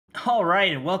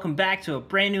Alright, and welcome back to a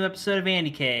brand new episode of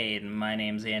AndyCade. My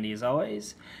name's Andy as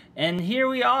always, and here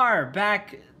we are,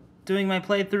 back doing my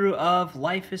playthrough of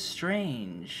Life is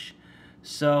Strange.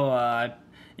 So,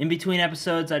 in between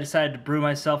episodes, I decided to brew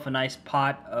myself a nice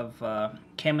pot of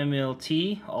chamomile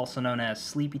tea, also known as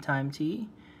sleepy time tea,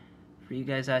 for you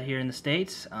guys out here in the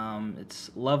States.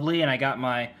 It's lovely, and I got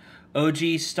my OG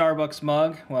Starbucks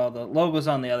mug. Well, the logo's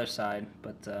on the other side,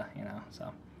 but, you know,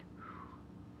 so...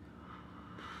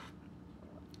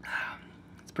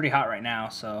 It's pretty hot right now,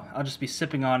 so I'll just be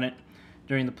sipping on it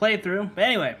during the playthrough. But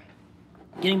anyway,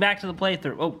 getting back to the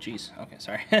playthrough. Oh, jeez. Okay,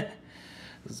 sorry.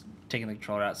 Was taking the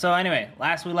controller out. So anyway,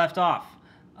 last we left off,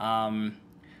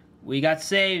 we got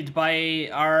saved by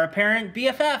our apparent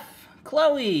BFF,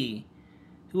 Chloe,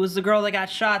 who was the girl that got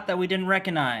shot that we didn't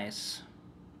recognize.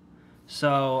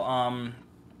 So,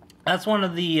 that's one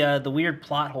of the weird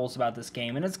plot holes about this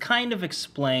game, and it's kind of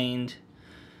explained,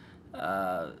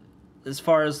 as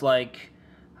far as, like,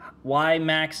 why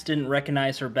Max didn't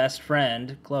recognize her best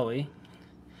friend, Chloe.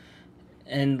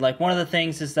 And, like, one of the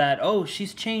things is that, oh,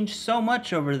 she's changed so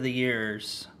much over the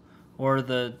years. Or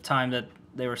the time that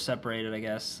they were separated, I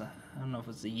guess. I don't know if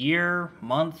it's a year,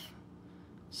 month,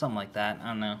 something like that. I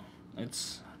don't know.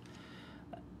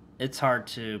 It's hard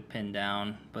to pin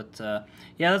down. But,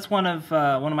 yeah, that's one of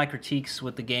my critiques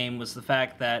with the game, was the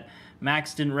fact that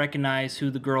Max didn't recognize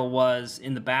who the girl was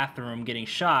in the bathroom getting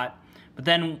shot. But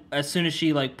then, as soon as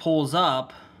she, like, pulls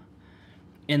up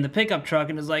in the pickup truck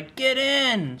and is like, "Get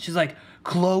in!" She's like,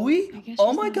 "Chloe?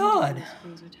 Oh my God!"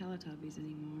 Or Teletubbies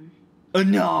anymore.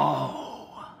 No!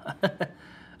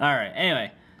 Alright,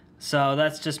 anyway. So,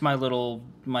 that's just my 2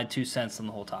 cents on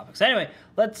the whole topic. So, anyway,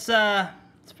 let's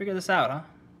figure this out, huh?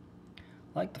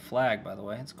 I like the flag, by the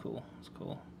way. It's cool. It's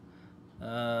cool. What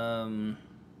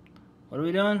are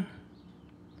we doing?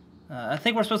 I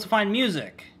think we're supposed to find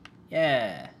music.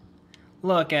 Yeah.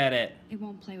 Look at it. It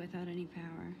won't play without any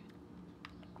power.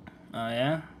 Oh,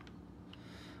 yeah?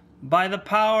 By the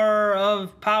power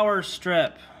of Power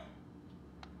Strip.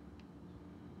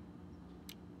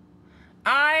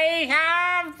 I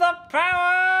have the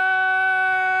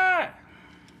power!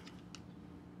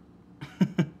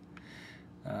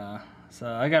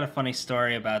 So I got a funny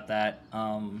story about that.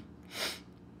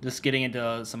 Just getting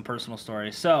into some personal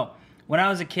stories. So, when I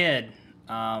was a kid,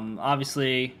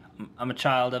 obviously... I'm a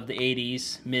child of the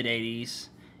 80s,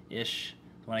 mid-80s-ish,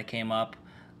 when I came up.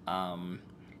 And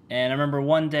I remember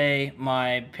one day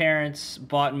my parents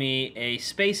bought me a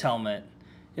space helmet.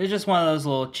 It was just one of those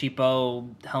little cheapo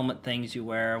helmet things you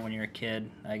wear when you're a kid,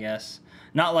 I guess.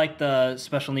 Not like the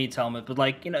special needs helmet, but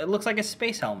like, you know, it looks like a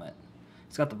space helmet.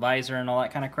 It's got the visor and all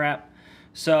that kind of crap.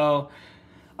 So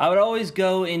I would always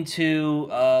go into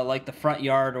like the front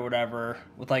yard or whatever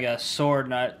with like a sword,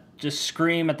 and I'd just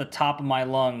scream at the top of my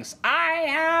lungs, "I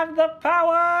have the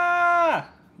power!"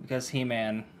 Because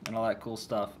He-Man and all that cool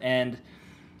stuff. And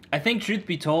I think, truth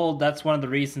be told, that's one of the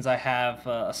reasons I have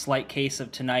a slight case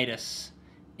of tinnitus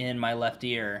in my left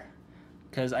ear.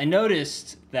 Because I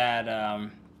noticed that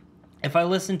if I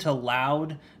listen to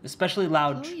loud, especially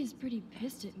loud... Chloe is pretty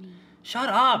pissed at me. Shut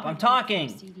up! I'm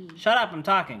talking! Shut up! I'm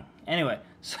talking! Anyway,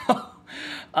 so...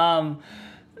 and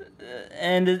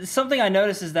something I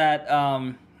noticed is that...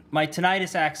 my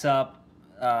tinnitus acts up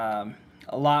a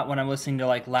lot when I'm listening to,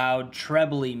 like, loud,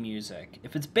 trebly music.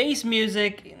 If it's bass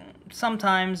music,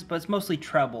 sometimes, but it's mostly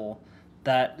treble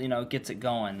that, you know, gets it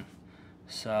going.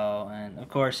 So, and of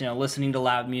course, you know, listening to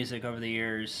loud music over the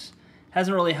years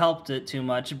hasn't really helped it too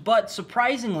much. But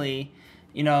surprisingly,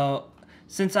 you know,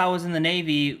 since I was in the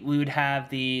Navy, we would have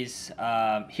these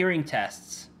hearing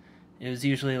tests. It was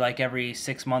usually like every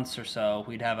 6 months or so,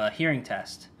 we'd have a hearing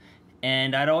test.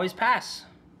 And I'd always pass.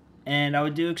 And I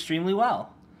would do extremely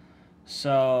well.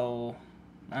 So,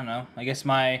 I don't know. I guess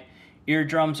my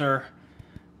eardrums are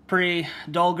pretty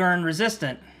Dullgurn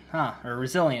resistant. Huh, or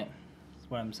resilient. That's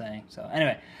what I'm saying. So,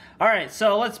 anyway. Alright,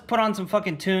 so let's put on some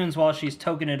fucking tunes while she's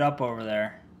toking it up over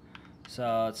there.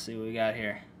 So, let's see what we got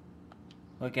here.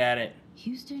 Look at it.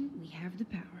 Houston, we have the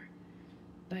power.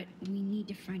 But we need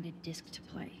to find a disc to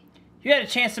play. You had a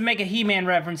chance to make a He-Man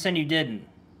reference and you didn't.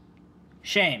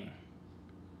 Shame.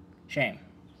 Shame.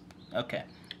 Okay,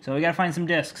 so we gotta find some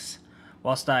discs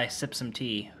whilst I sip some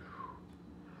tea.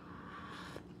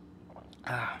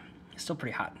 It's still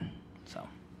pretty hot. So,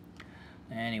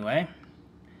 anyway,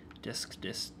 disc.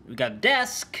 We got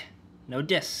desk, no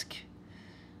disc.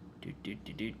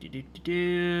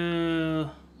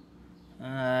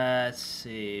 Let's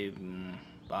see.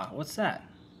 What's that?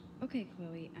 Okay,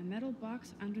 Chloe, a metal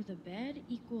box under the bed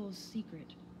equals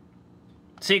secret.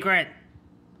 Secret.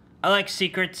 I like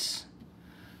secrets.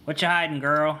 What you hiding,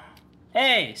 girl?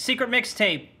 Hey, secret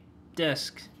mixtape.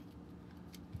 disc.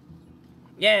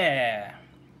 Yeah.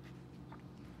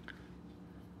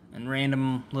 And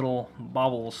random little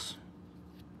baubles.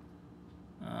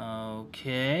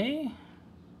 Okay.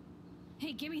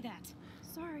 Hey, give me that.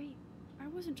 Sorry, I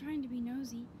wasn't trying to be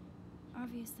nosy.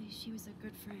 Obviously, she was a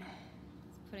good friend.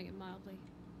 Putting it mildly.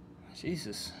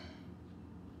 Jesus.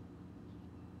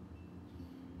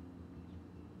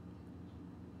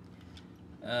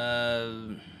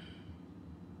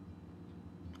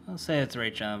 I'll say it's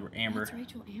Rachel Amber. That's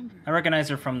Rachel Amber. I recognize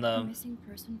her from The the... missing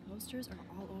person posters are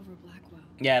all over Blackwell.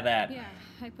 Yeah, that. Yeah,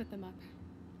 I put them up.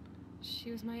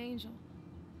 She was my angel.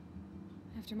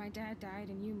 After my dad died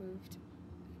and you moved,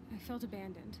 I felt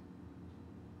abandoned.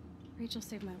 Rachel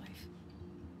saved my life.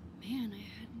 Man, I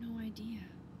had no idea.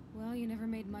 Well, you never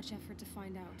made much effort to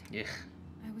find out. Yeah.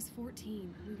 I was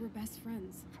 14. We were best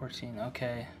friends. 14,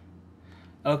 okay.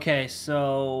 Okay,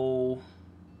 so...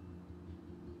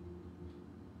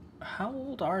 How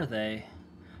old are they?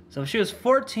 So if she was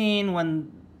 14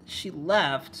 when she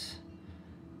left,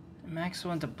 Max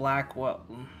went to Blackwell.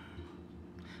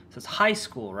 So it's high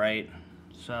school, right?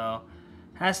 So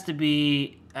has to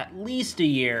be at least a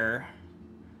year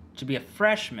to be a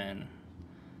freshman.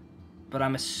 But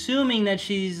I'm assuming that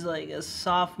she's like a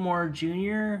sophomore,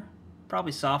 junior,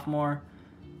 probably sophomore.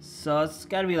 So it's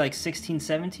got to be like 16,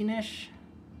 17-ish.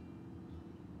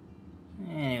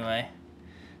 Anyway,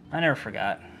 I never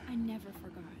forgot. I never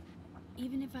forgot.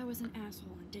 Even if I was an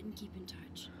asshole and didn't keep in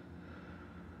touch.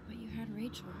 But you had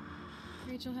Rachel.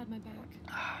 Rachel had my back.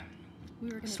 We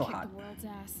were gonna Still kick hot. the world's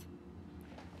ass.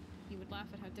 You would laugh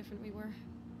at how different we were.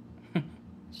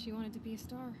 She wanted to be a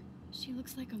star. She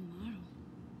looks like a model.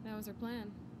 That was her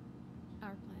plan.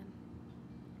 Our plan.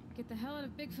 Get the hell out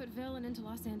of Bigfootville and into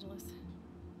Los Angeles.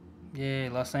 Yay,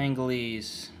 Los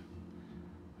Angeles.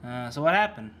 So what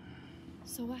happened?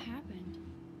 So what happened?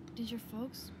 Did your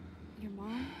folks, your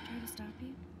mom, try to stop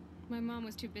you? My mom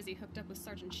was too busy hooked up with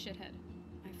Sergeant Shithead.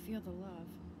 I feel the love.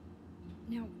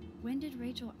 Now, when did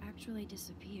Rachel actually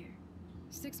disappear?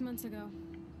 6 months ago.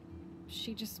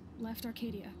 She just left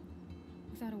Arcadia.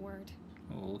 Without a word.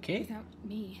 Okay. Without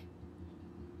me.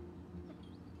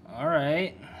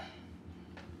 Alright.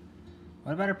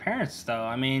 What about her parents, though?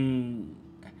 I mean,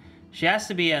 she has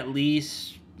to be at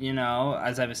least, you know,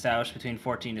 as I've established, between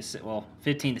 15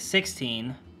 to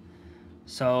 16.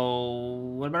 So,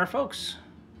 what about her folks?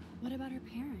 What about her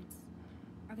parents?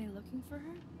 Are they looking for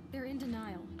her? They're in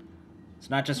denial. It's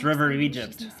not just Next River of thing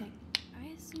Egypt. she's missing. I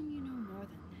assume you know more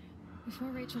than that. Before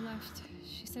Rachel left,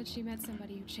 she said she met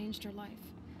somebody who changed her life.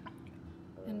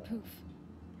 And poof.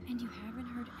 And you haven't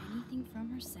heard anything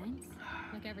from her since?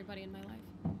 Like everybody in my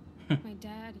life. My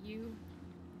dad, you,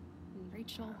 and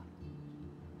Rachel.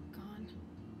 Gone.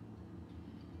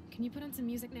 Can you put on some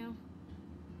music now?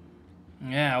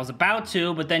 Yeah, I was about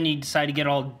to, but then you decide to get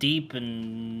all deep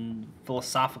and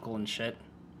philosophical and shit.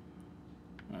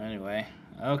 Anyway,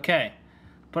 okay.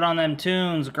 Put on them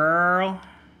tunes, girl.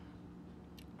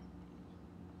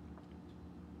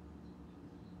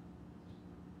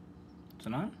 Is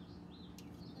it on?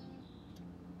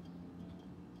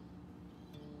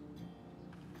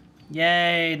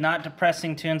 Yay, not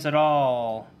depressing tunes at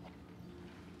all.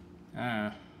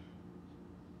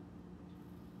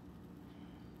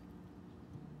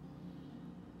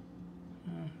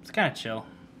 It's kind of chill.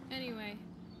 Anyway,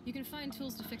 you can find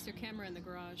tools to fix your camera in the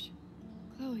garage.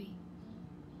 Chloe,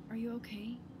 are you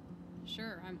okay?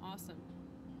 Sure, I'm awesome.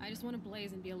 I just want to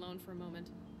blaze and be alone for a moment.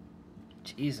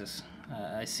 Jesus.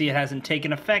 I see it hasn't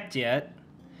taken effect yet.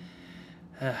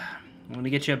 Want to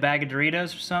get you a bag of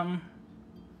Doritos or something?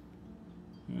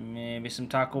 Maybe some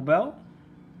Taco Bell?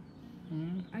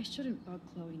 I shouldn't bug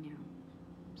Chloe now.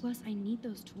 Plus, I need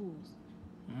those tools.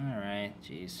 Alright,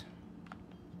 jeez.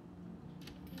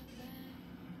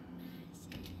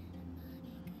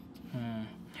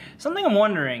 Something I'm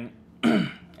wondering,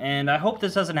 and I hope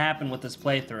this doesn't happen with this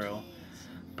playthrough,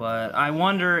 but I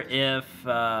wonder if,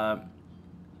 I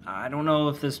don't know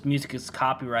if this music is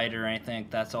copyrighted or anything like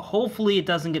that, so hopefully it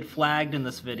doesn't get flagged in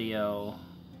this video.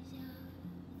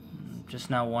 Just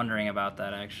now wondering about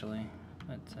that, actually.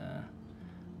 But,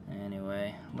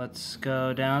 anyway, let's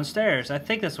go downstairs. I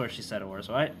think that's where she said it was,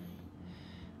 right?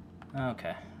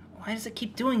 Okay. Why does it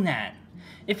keep doing that?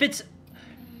 If it's...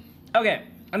 Okay,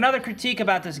 another critique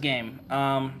about this game.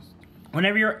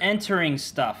 Whenever you're entering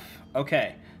stuff,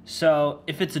 okay, so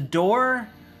if it's a door,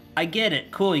 I get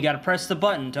it. Cool, you gotta press the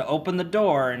button to open the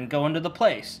door and go into the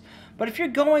place. But if you're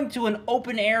going to an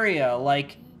open area,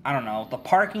 like, I don't know, the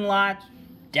parking lot,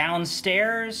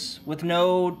 downstairs, with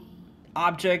no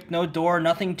object, no door,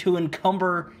 nothing to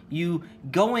encumber you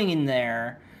going in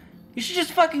there, You should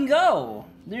just fucking go.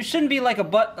 There shouldn't be like a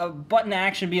button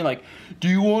action being like, do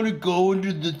you want to go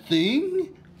into the thing?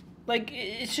 Like,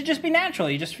 it should just be natural.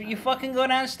 You fucking go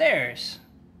downstairs.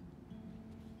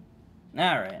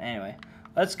 Alright, anyway.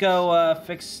 Let's go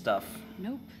fix stuff.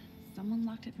 Nope. Someone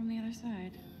locked it from the other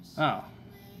side. Oh.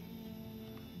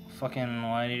 Fucking,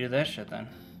 why do you do that shit then?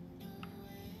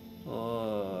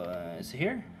 Is it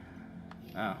here?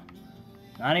 Oh.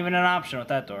 Not even an option with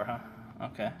that door, huh?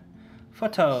 Okay.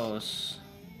 Photos.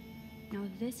 Now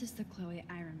this is the Chloe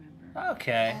I remember.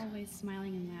 Okay. Always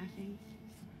smiling and laughing.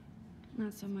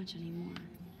 Not so much anymore.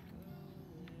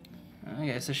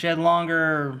 Okay, so she had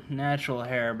longer natural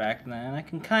hair back then. I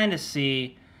can kind of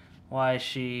see why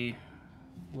she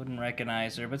wouldn't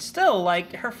recognize her. But still,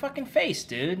 like, her fucking face,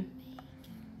 dude.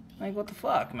 Like, what the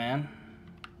fuck, man?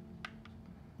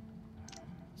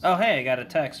 Oh, hey, I got a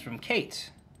text from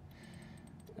Kate.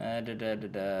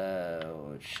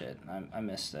 Oh, shit. I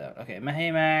missed that. Okay,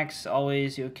 hey, Max.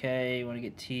 Always, you okay? You want to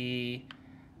get tea?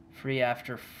 Free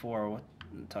after 4. What?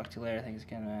 Talk to you later. Thanks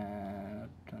again.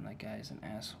 That guy's an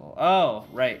asshole. Oh,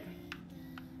 right.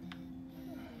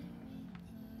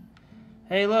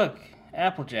 Hey, look.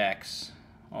 Apple Jacks.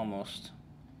 Almost.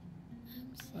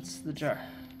 What's the jar?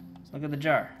 Look at the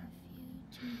jar.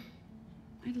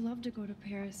 I'd love to go to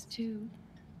Paris, too.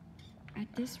 At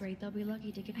this rate, they'll be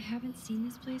lucky to get... I haven't seen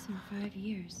this place in 5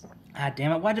 years. Ah,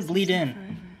 damn it. Why'd it bleed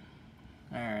in?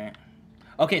 Alright.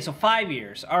 Okay, so 5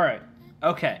 years. Alright.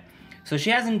 Okay. So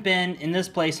she hasn't been in this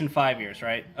place in 5 years,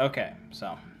 right? Okay,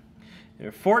 so they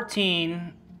were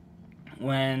 14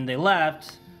 when they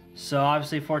left, so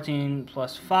obviously 14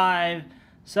 plus 5,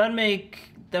 so that'd make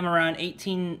them around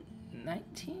 18,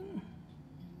 19?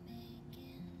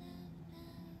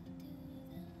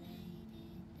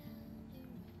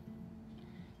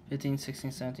 (15,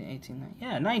 16, 17, 18, 19.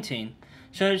 Yeah, 19.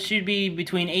 So she'd be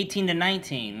between 18 to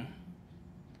 19.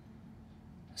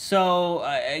 So,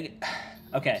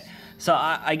 okay. So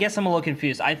I guess I'm a little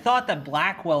confused. I thought that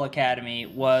Blackwell Academy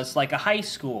was like a high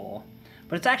school,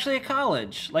 but it's actually a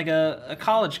college, like a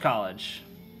college.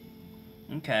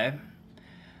 Okay.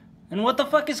 And what the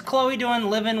fuck is Chloe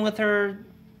doing living with her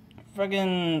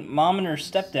fucking mom and her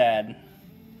stepdad?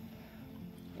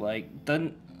 Like,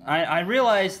 I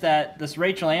realized that this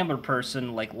Rachel Amber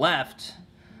person, like, left,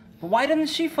 but why didn't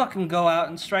she fucking go out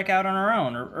and strike out on her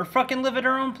own, or fucking live at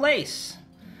her own place?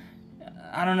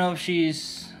 I don't know if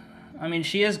she's... I mean,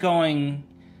 she is going...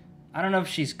 I don't know if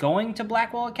she's going to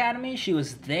Blackwell Academy. She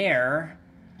was there.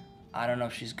 I don't know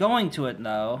if she's going to it,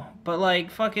 though. But,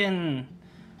 like, fucking...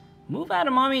 move out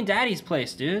of mommy and daddy's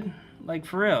place, dude. Like,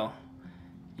 for real.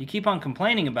 You keep on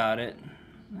complaining about it.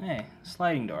 Hey,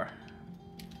 sliding door.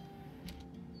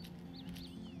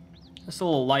 Just a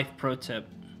little life pro tip.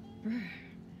 Brr.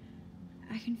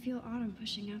 I can feel autumn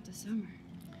pushing out the summer.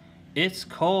 It's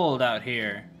cold out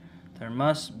here. There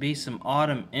must be some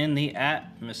autumn in the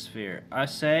atmosphere. I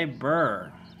say,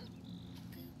 brr.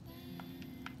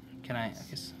 Can I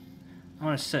guess... I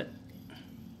want to sit. I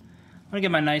want to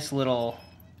get my nice little...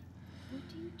 What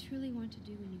do you truly want to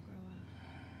do when you grow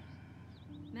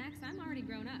up? Max, I'm already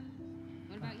grown up.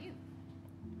 What about you?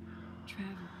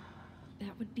 Travel.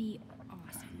 That would be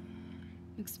awesome.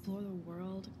 Explore the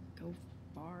world. Go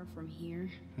far from here.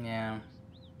 Yeah.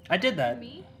 I did that.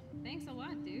 Me? Thanks a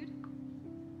lot, dude.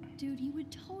 Dude, you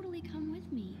would totally come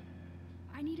with me.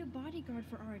 I need a bodyguard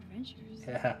for our adventures.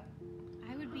 Yeah.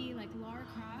 I would be like Lara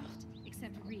Croft,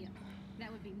 except real.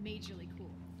 That would be majorly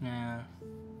cool. Yeah.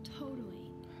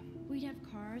 Totally. We'd have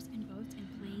cars and boats and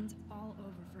planes all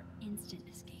over for instant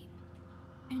escape.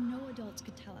 And no adults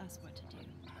could tell us what to do.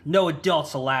 No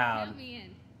adults allowed. Count me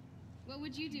in. What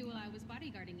would you do while I was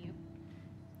bodyguarding you?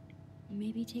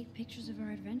 Maybe take pictures of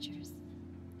our adventures.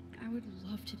 I would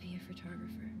love to be a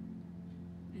photographer.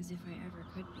 As if I ever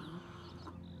could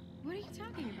be. What are you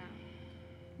talking about?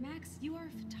 Max, you are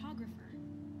a photographer.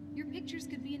 Your pictures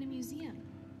could be in a museum.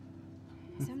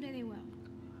 Someday they will.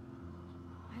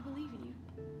 I believe in you.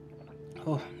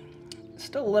 Oh,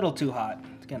 still a little too hot.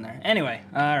 It's getting there. Anyway,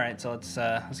 all right. So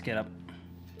let's get up.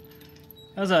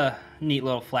 That was a neat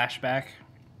little flashback.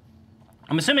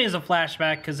 I'm assuming it's a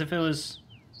flashback because if it was,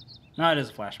 no, it is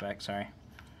a flashback. Sorry.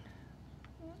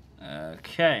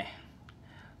 Okay.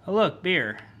 Oh look,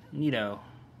 beer. Neato.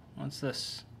 What's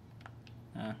this?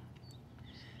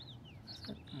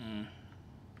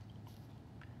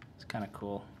 It's kind of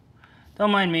cool.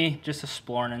 Don't mind me, just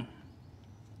exploring.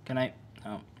 Can I?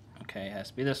 Oh, okay, it has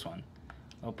to be this one.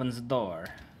 Opens the door.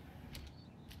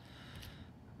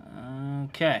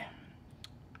 Okay.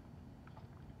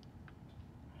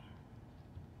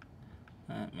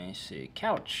 Let me see.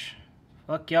 Couch.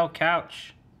 Fuck yo,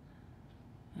 couch.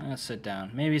 Let's sit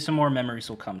down. Maybe some more memories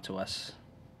will come to us.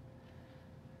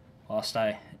 Whilst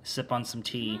I sip on some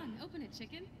tea. Come on, open it,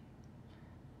 chicken.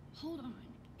 Hold on,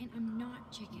 and I'm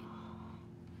not chicken.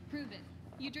 Prove it.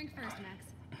 You drink first,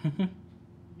 Max.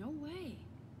 No way.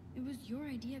 It was your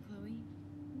idea, Chloe.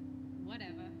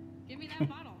 Whatever. Give me that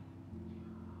bottle.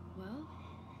 Well,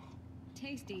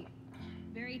 Tasty.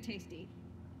 Very tasty.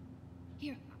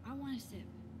 here, I want a sip.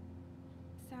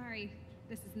 Sorry,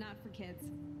 this is not for kids.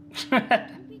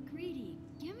 Don't be greedy.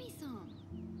 Give me some.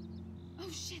 Oh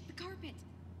shit, the carpet.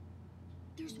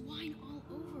 There's wine all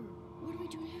over. What do we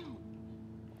do now?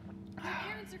 Your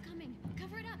parents are coming.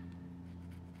 Cover it up.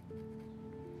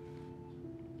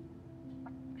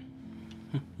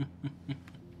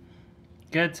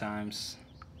 Good times.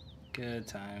 Good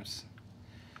times.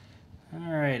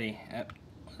 Alrighty.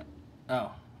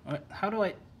 Oh. How do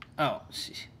I... Oh.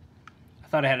 I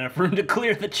thought I had enough room to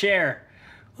clear the chair.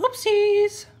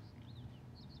 Oopsies!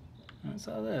 What's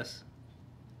all this?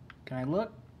 Can I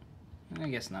look? I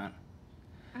guess not.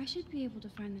 I should be able to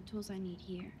find the tools I need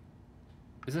here.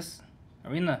 Is this...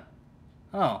 Are we in the...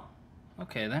 Oh.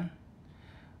 Okay, then.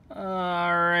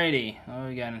 Alrighty. What do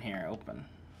we got in here? Open.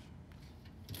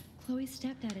 Chloe's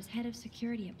stepdad is head of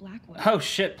security at Blackwell. Oh,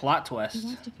 shit. Plot He twist.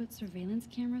 wants to put surveillance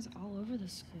cameras all over the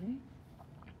school?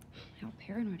 How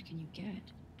paranoid can you get?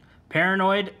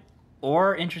 Paranoid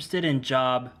or interested in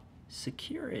job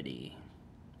security.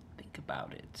 Think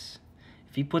about it.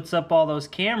 If he puts up all those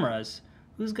cameras,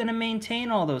 who's going to maintain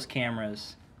all those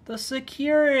cameras? The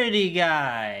security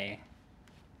guy.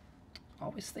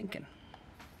 Always thinking.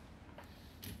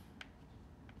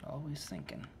 Always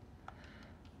thinking.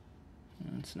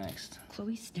 What's next?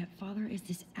 Chloe's stepfather is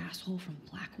this asshole from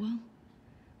Blackwell?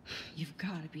 You've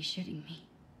got to be shitting me.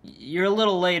 You're a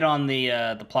little late on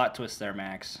the plot twist there,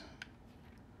 Max.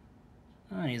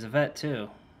 Oh, he's a vet too.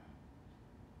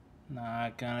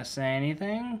 Not gonna say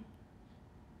anything.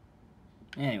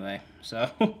 Anyway, so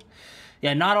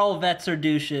yeah, not all vets are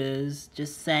douches.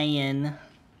 Just saying.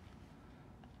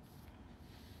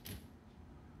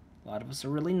 A lot of us are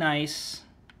really nice,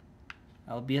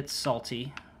 albeit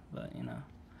salty, but you know.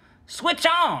 Switch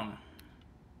on.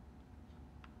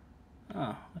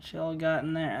 Oh, what y'all got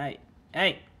in there?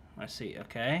 Hey, let's see.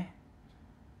 Okay,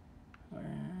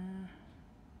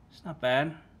 it's not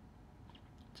bad.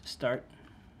 It's a start.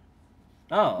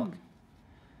 Oh.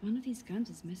 One of these guns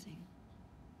is missing.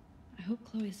 I hope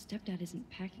Chloe's stepdad isn't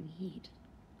packing heat.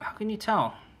 How can you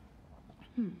tell?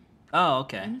 Oh,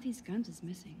 okay. One of these guns is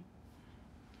missing.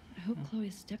 I hope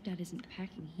Chloe's stepdad isn't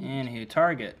packing heat. Anywho,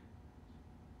 target.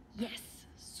 Yes,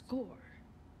 score.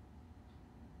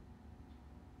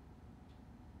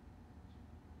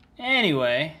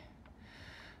 Anyway.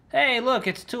 Hey, look,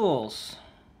 it's tools.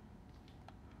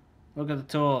 Look at the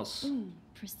tools. Ooh,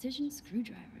 precision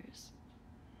screwdrivers.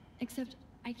 Except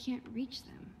I can't reach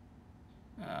them.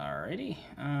 Alrighty.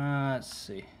 Let's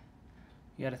see.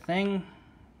 You got a thing?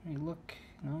 Let me look.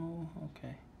 No?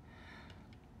 Okay.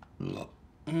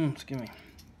 Excuse me.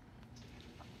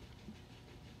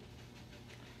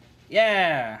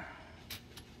 Yeah!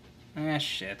 Ah,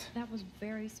 shit. That was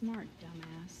very smart,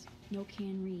 dumbass. No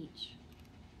can reach.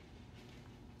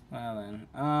 Well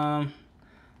then,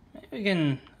 maybe we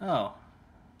can... Oh,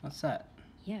 what's that?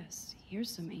 Yes, here's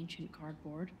some ancient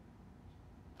cardboard.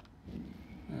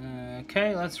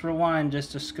 Okay, let's rewind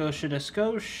just a skosh to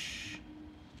skosh.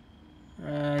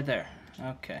 Right there.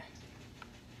 Okay.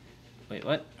 Wait,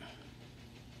 what?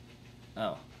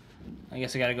 Oh. I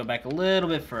guess I gotta go back a little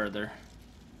bit further.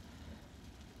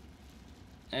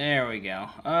 There we go.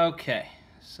 Okay.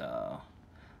 So,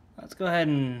 let's go ahead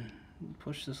and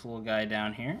push this little guy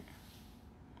down here.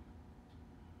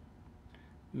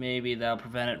 Maybe that'll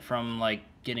prevent it from, like,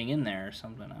 getting in there or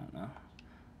something. I don't know.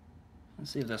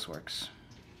 Let's see if this works.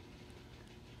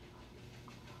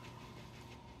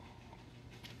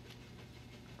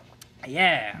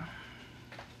 Yeah.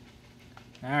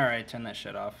 Alright, turn that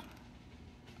shit off.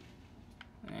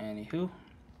 Anywho.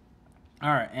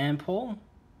 Alright, and pull.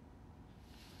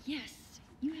 Yes,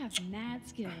 you have mad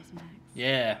skills, Max.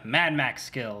 Yeah, Mad Max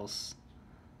skills.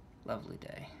 Lovely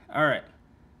day. Alright.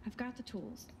 I've got the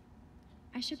tools.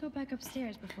 I should go back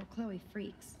upstairs before Chloe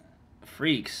freaks.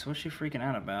 Freaks? What's she freaking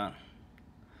out about?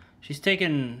 She's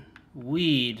taking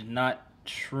weed, not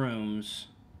shrooms.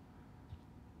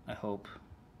 I hope.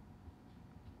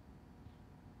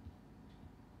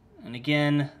 And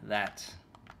again, that.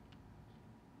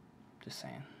 Just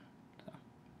saying. So.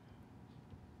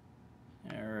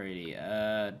 Alrighty.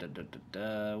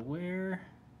 Where?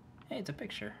 Hey, it's a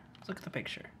picture. Let's look at the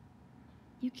picture.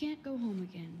 You can't go home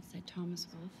again, said Thomas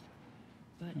Wolfe.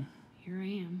 But here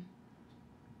I am.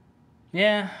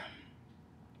 Yeah.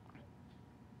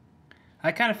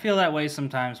 I kind of feel that way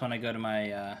sometimes when I go to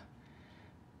my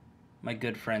my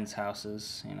good friends'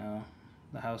 houses, you know.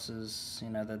 The houses, you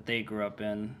know, that they grew up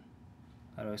in.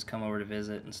 I'd always come over to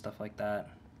visit and stuff like that.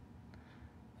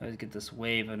 I always get this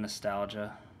wave of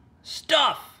nostalgia.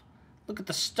 Stuff! Look at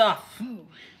the stuff! Oh,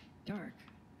 dark.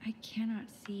 I cannot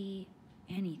see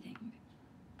anything.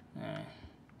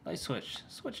 Light switch.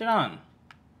 Switch it on.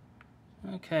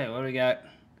 Okay, what do we got?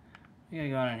 What do we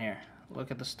got going on here?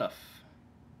 Look at the stuff.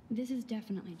 This is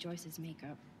definitely Joyce's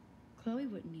makeup. Chloe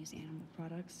wouldn't use animal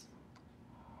products.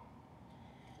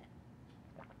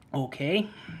 Okay.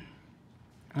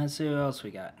 Let's see what else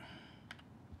we got.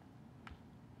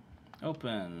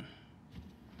 Open.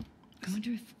 I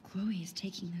wonder if Chloe is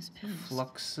taking those pills.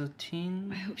 Fluoxetine?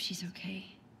 I hope she's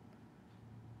okay.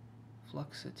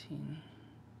 Fluoxetine.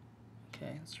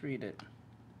 Okay, let's read it.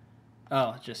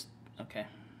 Oh, just, okay.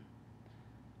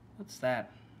 What's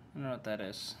that? I don't know what that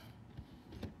is.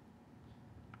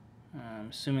 I'm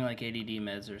assuming like ADD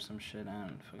meds or some shit. I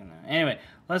don't fucking know. Anyway,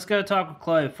 let's go talk with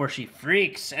Chloe before she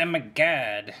freaks. Oh my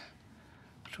god.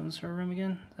 Which one's her room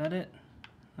again? Is that it?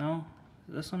 No?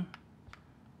 Is it this one?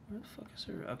 Where the fuck is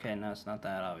her? Okay, no, it's not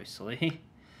that, obviously.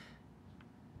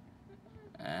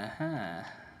 Uh-huh.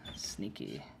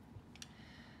 Sneaky.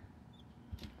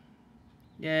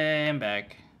 Yay, I'm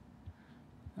back.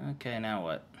 Okay, now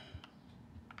what?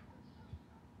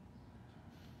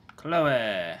 Chloe.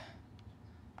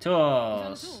 I found the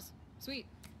Tools. tools. Sweet.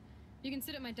 You can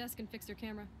sit at my desk and fix your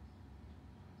camera.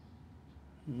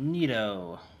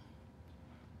 Neato.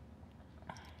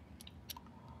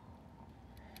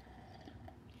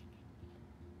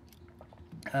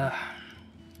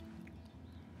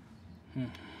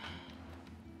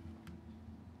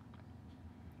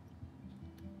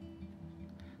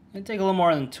 It'd take a little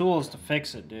more than tools to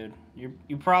fix it, dude.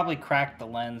 You probably cracked the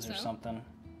lens or So? something.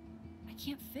 I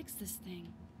can't fix this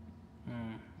thing.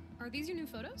 Are these your new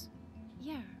photos?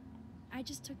 Yeah, I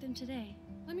just took them today.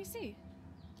 Let me see.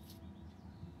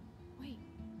 Wait,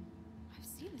 I've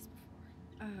seen this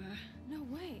before. No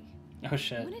way. Oh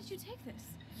shit. When did you take this?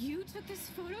 You took this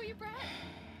photo, you brat?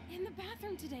 In the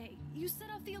bathroom today. You set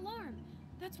off the alarm.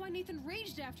 That's why Nathan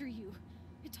raged after you.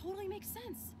 It totally makes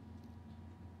sense.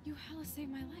 You hella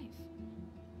saved my life.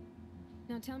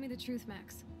 Now tell me the truth,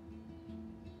 Max.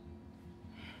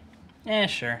 Yeah,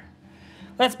 sure.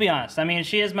 Let's be honest. I mean,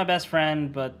 she is my best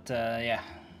friend, but yeah.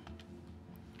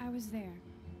 I was there,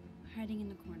 hiding in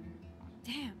the corner.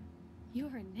 Damn, you're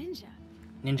a ninja.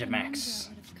 Ninja The Max. ninja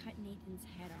would have cut Nathan's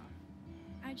head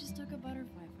off. I just took a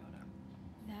butterfly photo.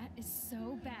 That is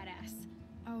so badass.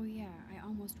 Oh yeah, I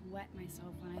almost wet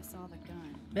myself when I saw the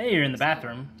gun. Hey, you're in the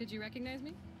bathroom. Did you recognize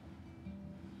me?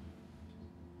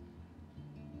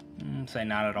 Say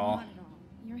not at all. Not at all.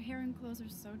 Your hair and clothes are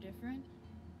so different.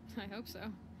 I hope so.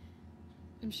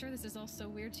 I'm sure this is all so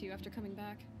weird to you after coming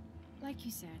back. Like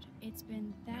you said, it's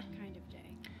been that kind of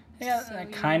day. Yeah, So that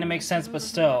you kind of makes sense, came but over for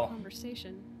still. that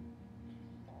Conversation.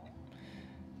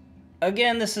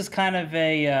 Again, this is kind of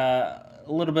a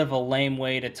little bit of a lame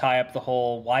way to tie up the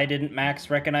whole why didn't Max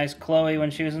recognize Chloe when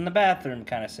she was in the bathroom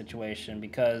kind of situation,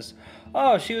 because,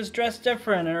 oh, she was dressed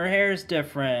different and her hair's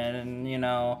different and, you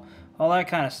know, all that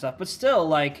kind of stuff. But still,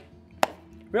 like,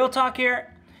 real talk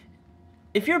here,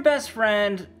 if your best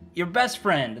friend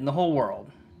in the whole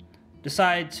world,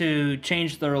 decide to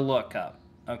change their look up,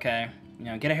 okay? You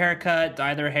know, get a haircut,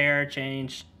 dye their hair,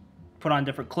 change, put on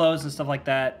different clothes and stuff like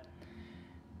that,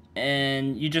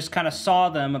 and you just kind of saw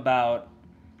them about,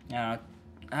 you know,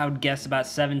 I would guess about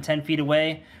 7-10 feet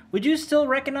away, would you still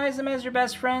recognize them as your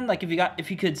best friend? Like, if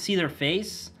you could see their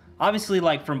face? Obviously,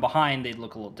 like, from behind, they'd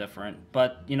look a little different.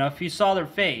 But, you know, if you saw their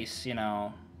face, you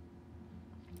know,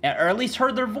 or at least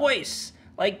heard their voice,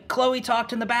 like Chloe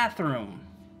talked in the bathroom.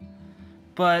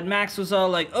 But Max was all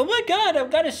like, oh my god, I've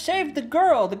got to save the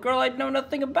girl I know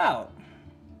nothing about.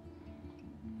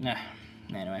 Nah,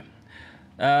 anyway.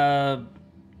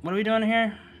 What are we doing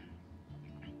here?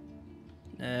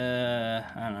 I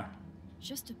don't know.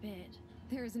 Just a bit.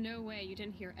 There is no way you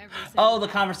didn't hear every single Oh, the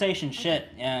conversation, shit,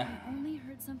 yeah. I only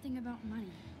heard something about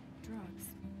money, drugs,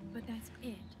 but that's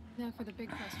it. Now for the big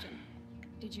question.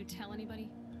 Did you tell anybody?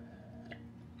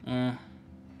 No,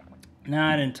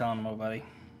 I didn't tell nobody.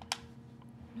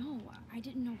 No, I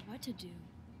didn't know what to do.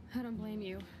 I don't blame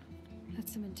you.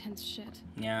 That's some intense shit.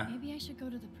 Yeah. Maybe I should go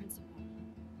to the principal.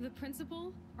 The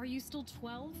principal? Are you still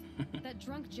 12? That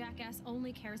drunk jackass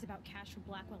only cares about cash for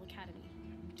Blackwell Academy.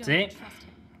 Don't See? trust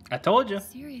him. I told you.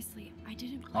 Seriously, I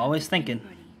didn't plan Always with thinking.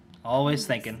 anybody. Always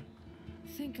Promise. thinking.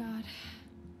 Thank God.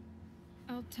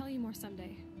 I'll tell you more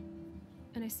someday.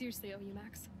 And I seriously owe you,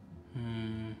 Max.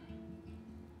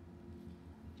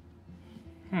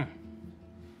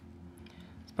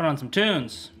 Put on some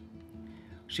tunes.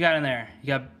 What you got in there? You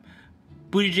got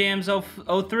Booty Jams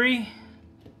 03?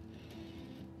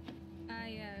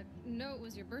 I know it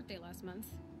was your birthday last month.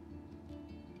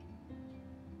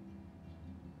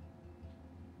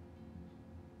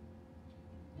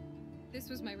 This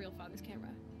was my real father's camera.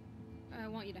 I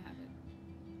want you to have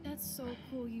it. That's so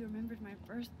cool you remembered my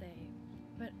birthday.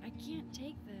 But I can't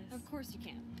take this. Of course you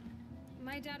can.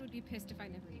 My dad would be pissed if I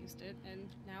never used it, and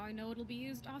now I know it'll be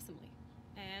used awesomely.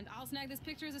 And I'll snag this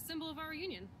picture as a symbol of our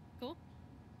reunion. Cool?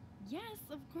 Yes,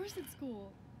 of course it's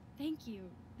cool. Thank you.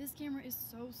 This camera is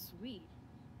so sweet.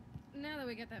 Now that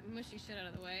we got that mushy shit out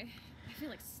of the way, I feel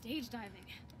like stage diving.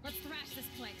 Let's thrash this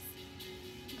place.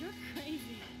 You're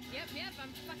crazy. Yep, I'm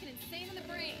fucking insane in the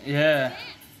brain. Yeah. Dance!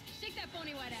 Shake that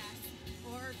bony white ass.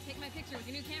 Or take my picture with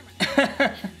your new camera.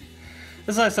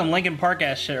 This is like some Linkin Park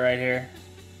ass shit right here.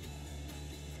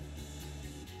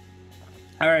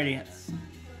 Alrighty.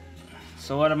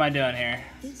 So what am I doing here?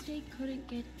 This day couldn't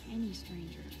get any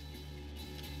stranger.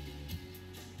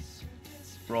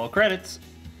 Roll credits.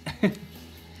 This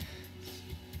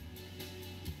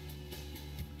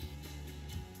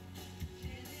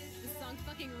song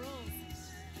fucking rules.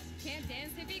 Can't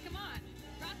dance, hippie? Come on.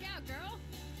 Rock out, girl.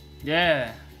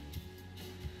 Yeah.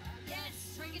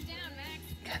 Yes, break it down, Max.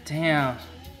 God damn.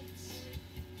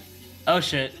 Oh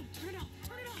shit. Turn it off,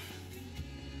 turn it off.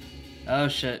 Oh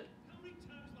shit.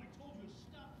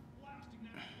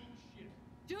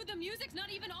 Dude, the music's not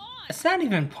even on. It's not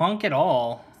even punk at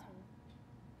all.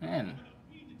 Man.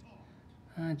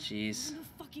 Oh jeez. No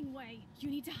fucking way. You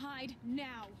need to hide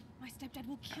now. My stepdad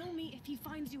will kill me if he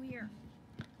finds you here.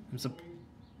 I'm so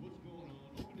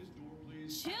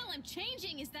Chill, I'm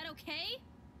changing. Is that okay?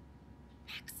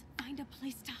 Max, find a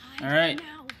place to hide All right.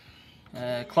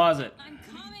 now. Closet. I'm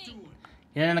coming.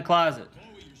 Get in the closet.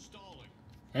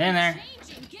 Get in there.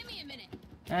 Changing. Give me a minute.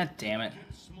 God damn it.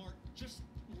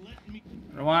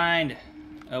 Rewind.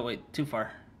 Oh wait, too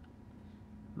far.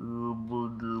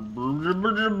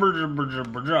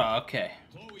 Okay.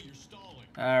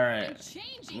 Alright.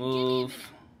 Changing. Move.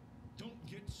 Give me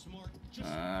a minute.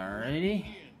 Alrighty.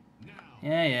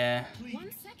 Yeah. 1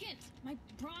 second. My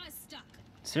bra is stuck.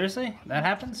 Seriously? That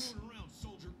happens?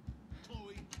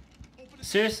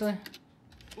 Seriously?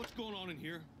 What's going on in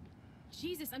here?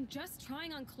 Jesus, I'm just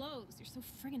trying on clothes. You're so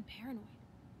friggin' paranoid.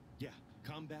 Yeah,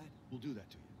 combat will do that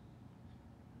to you.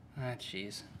 Ah,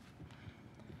 jeez.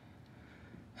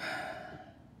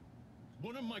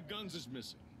 One of my guns is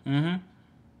missing. Mm-hmm.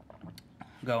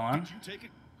 Go on. Did you take it?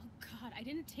 Oh God, I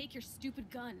didn't take your stupid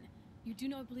gun. You do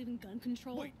know I believe in gun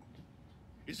control? Wait,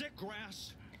 is that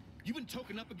grass? You been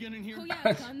token up again in here? Oh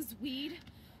yeah, guns, weed.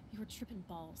 You were tripping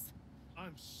balls.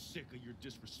 I'm sick of your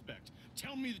disrespect.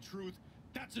 Tell me the truth.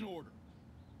 That's an order.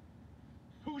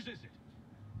 Whose is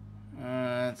it?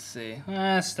 Let's see.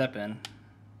 Step in.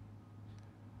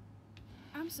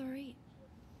 I'm sorry.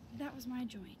 That was my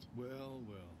joint. Well.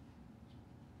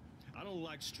 I don't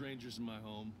like strangers in my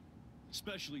home,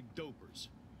 especially dopers.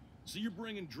 So you're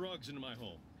bringing drugs into my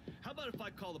home. How about if I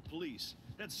call the police?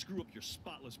 That'd screw up your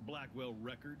spotless Blackwell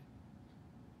record.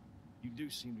 You do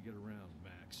seem to get around,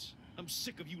 Max. I'm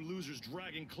sick of you losers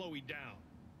dragging Chloe down.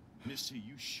 Missy,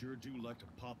 you sure do like to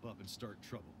pop up and start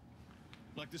trouble.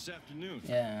 Like this afternoon.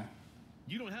 Yeah.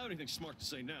 You don't have anything smart to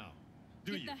say now,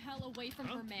 do Get you? the hell away from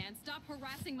her, man. Stop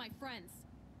harassing my friends.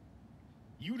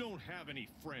 You don't have any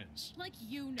friends. Like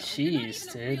you know. Jeez, You're not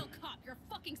even dude. a real cop. You're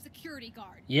a fucking security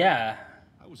guard. Yeah.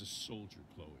 I was a soldier,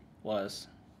 Chloe. Was.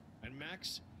 And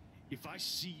Max, if I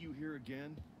see you here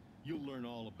again, you'll learn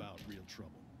all about real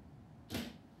trouble.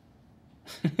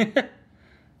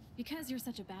 Because you're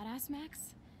such a badass,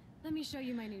 Max, let me show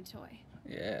you my new toy.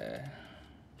 Yeah.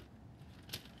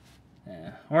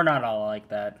 Yeah. We're not all like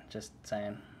that, just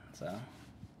saying. So.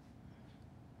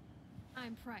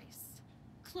 I'm Price.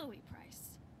 Chloe Price.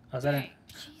 Oh, is that Hey,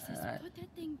 Jesus, put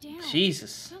that thing down.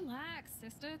 Jesus. Relax,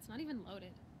 sister. It's not even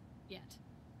loaded. Yet.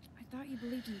 I thought you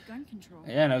believed in gun control.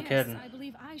 Yeah, no Yes, kidding. I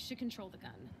believe I should control the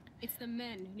gun. It's the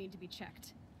men who need to be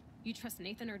checked. You trust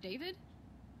Nathan or David?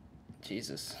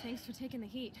 Jesus. Thanks for taking the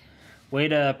heat. Way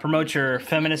to promote your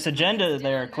feminist agenda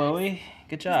there, Chloe.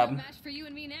 Good There's job. no match for you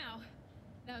and me now.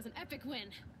 That was an epic win.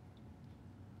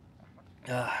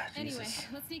 Ah, Anyway, Jesus.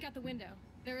 let's sneak out the window.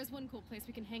 There is one cool place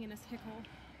we can hang in this hick hole.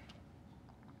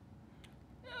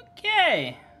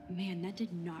 Okay. Man, that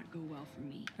did not go well for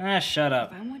me. Shut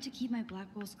up. If I want to keep my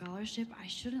Blackwell scholarship, I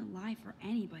shouldn't lie for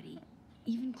anybody,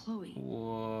 even Chloe. I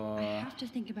Whoa. have to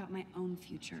think about my own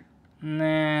future.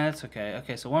 Nah, that's okay.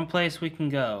 Okay, so one place we can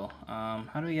go. How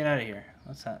do we get out of here?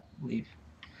 What's that? Leave.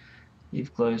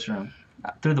 Leave Chloe's room.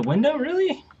 Through the window,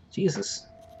 really? Jesus.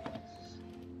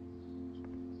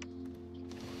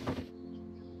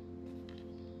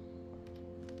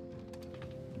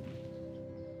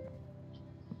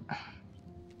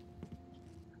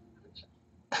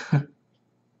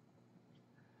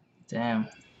 Damn.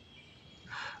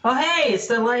 Oh, hey, it's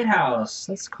the lighthouse.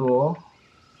 That's cool.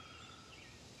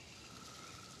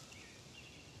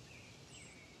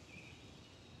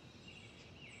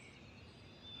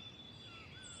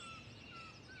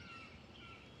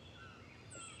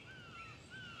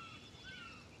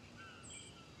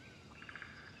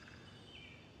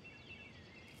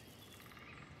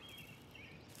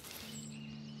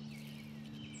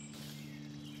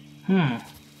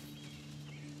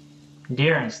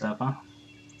 Deer and stuff, huh?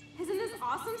 Isn't this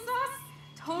awesome sauce?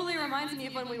 Totally reminds me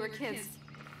of when we were kids.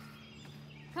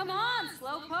 Come on,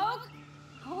 Slowpoke.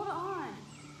 Hold on.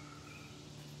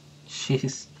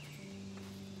 Jeez.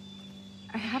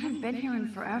 I haven't been here in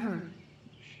forever.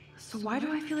 So why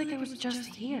do I feel like I was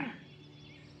just here?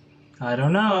 I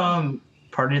don't know.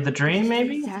 Part of the dream, The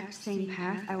maybe? exact same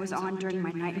path I was on during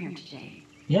my night here today.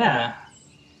 Yeah.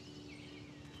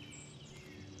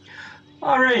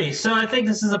 Alrighty, so I think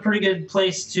this is a pretty good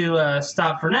place to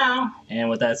stop for now. And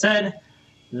with that said,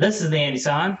 this is the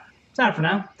AndySan. Time for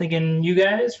now. Thanking you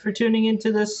guys for tuning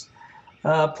into this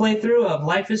playthrough of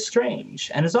Life is Strange.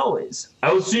 And as always,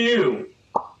 I will see you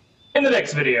in the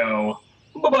next video.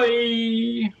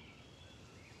 Bye-bye!